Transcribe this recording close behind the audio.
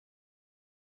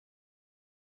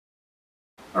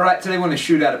Alright, today I want to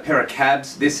shoot out a pair of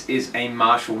cabs. This is a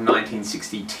Marshall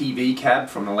 1960 TV cab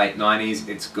from the late 90s.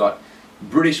 It's got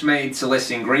British-made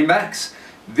Celestion greenbacks.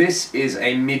 This is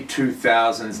a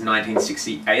mid-2000s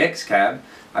 1960 AX cab.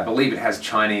 I believe it has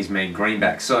Chinese-made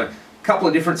greenbacks. So, a couple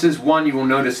of differences. One, you will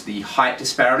notice the height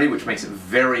disparity, which makes it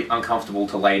very uncomfortable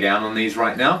to lay down on these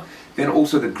right now. Then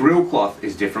also the grille cloth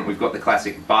is different. We've got the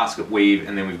classic basket weave,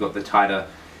 and then we've got the tighter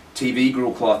TV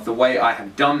grille cloth. The way I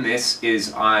have done this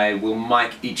is I will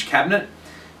mic each cabinet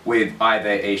with either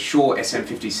a Shure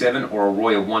SM57 or a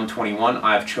Royer 121.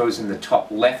 I have chosen the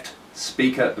top left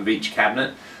speaker of each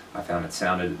cabinet. I found it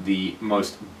sounded the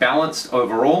most balanced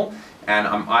overall, and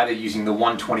I'm either using the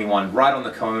 121 right on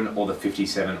the cone or the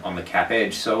 57 on the cap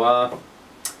edge. So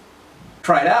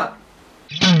try it out.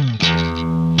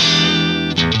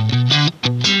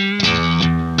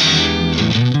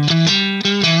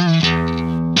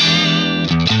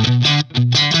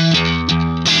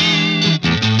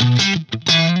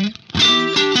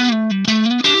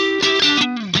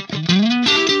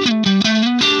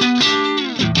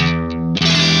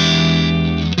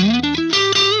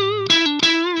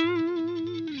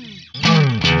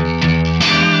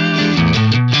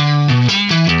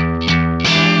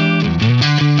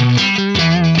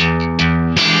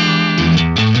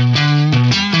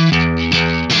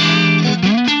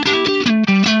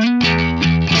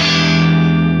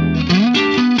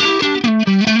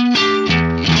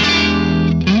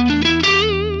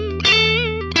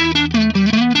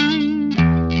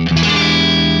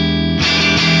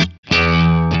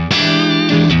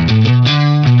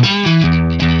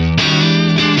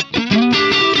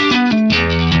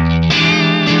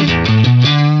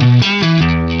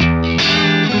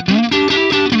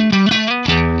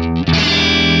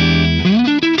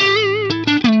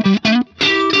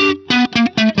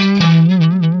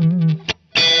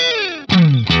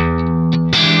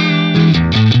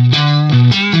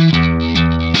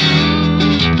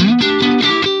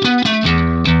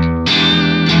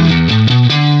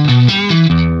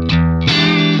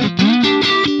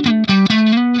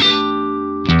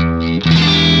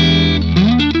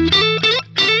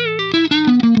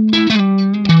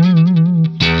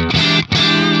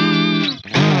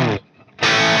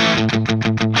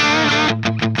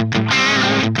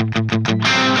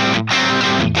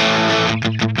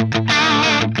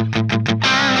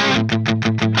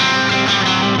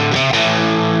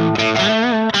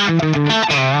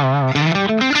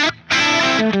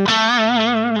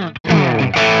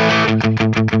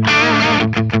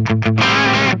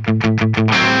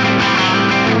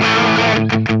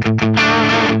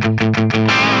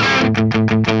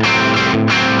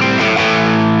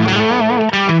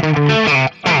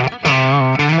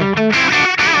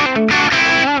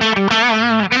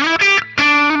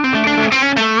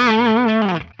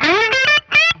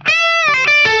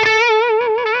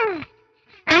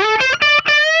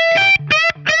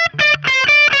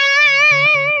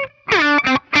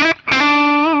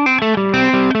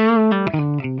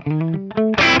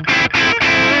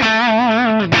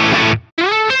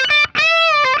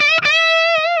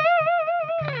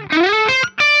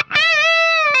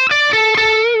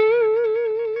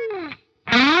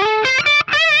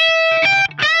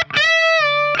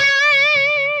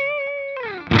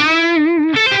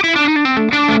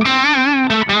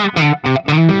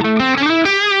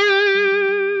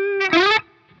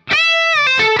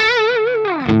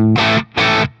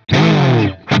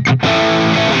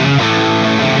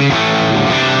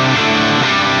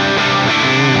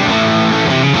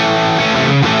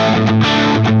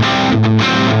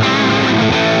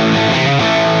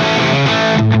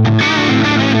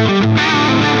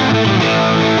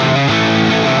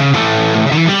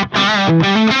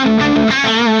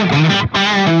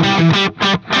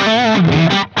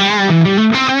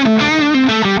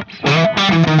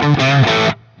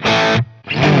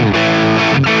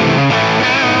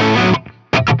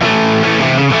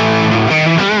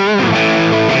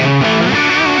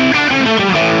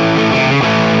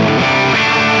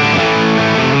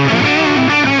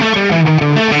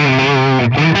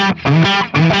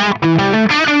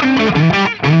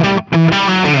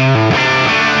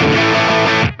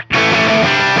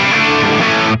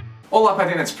 All up, I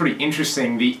think that's pretty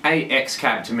interesting. The AX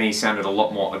cab to me sounded a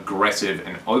lot more aggressive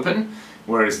and open,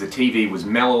 whereas the TV was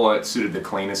mellower. It suited the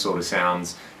cleaner sort of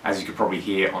sounds, as you could probably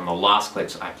hear on the last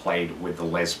clips I played with the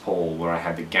Les Paul, where I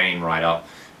had the gain right up.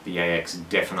 The AX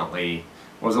definitely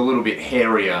was a little bit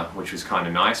hairier, which was kind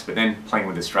of nice, but then playing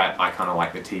with the Strat, I kind of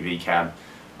like the TV cab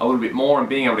a little bit more, and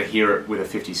being able to hear it with a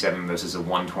 57 versus a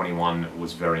 121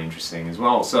 was very interesting as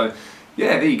well. So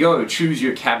yeah, there you go. Choose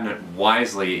your cabinet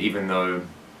wisely, even though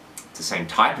it's the same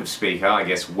type of speaker, I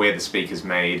guess where the speaker's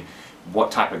made,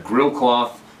 what type of grill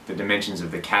cloth, the dimensions of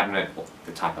the cabinet,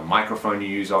 the type of microphone you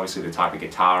use, obviously the type of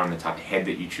guitar and the type of head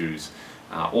that you choose,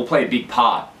 all play a big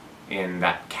part in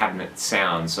that cabinet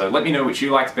sound. So let me know which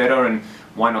you liked better, and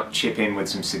why not chip in with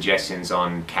some suggestions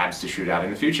on cabs to shoot out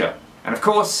in the future. And of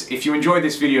course, if you enjoyed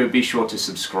this video, be sure to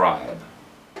subscribe.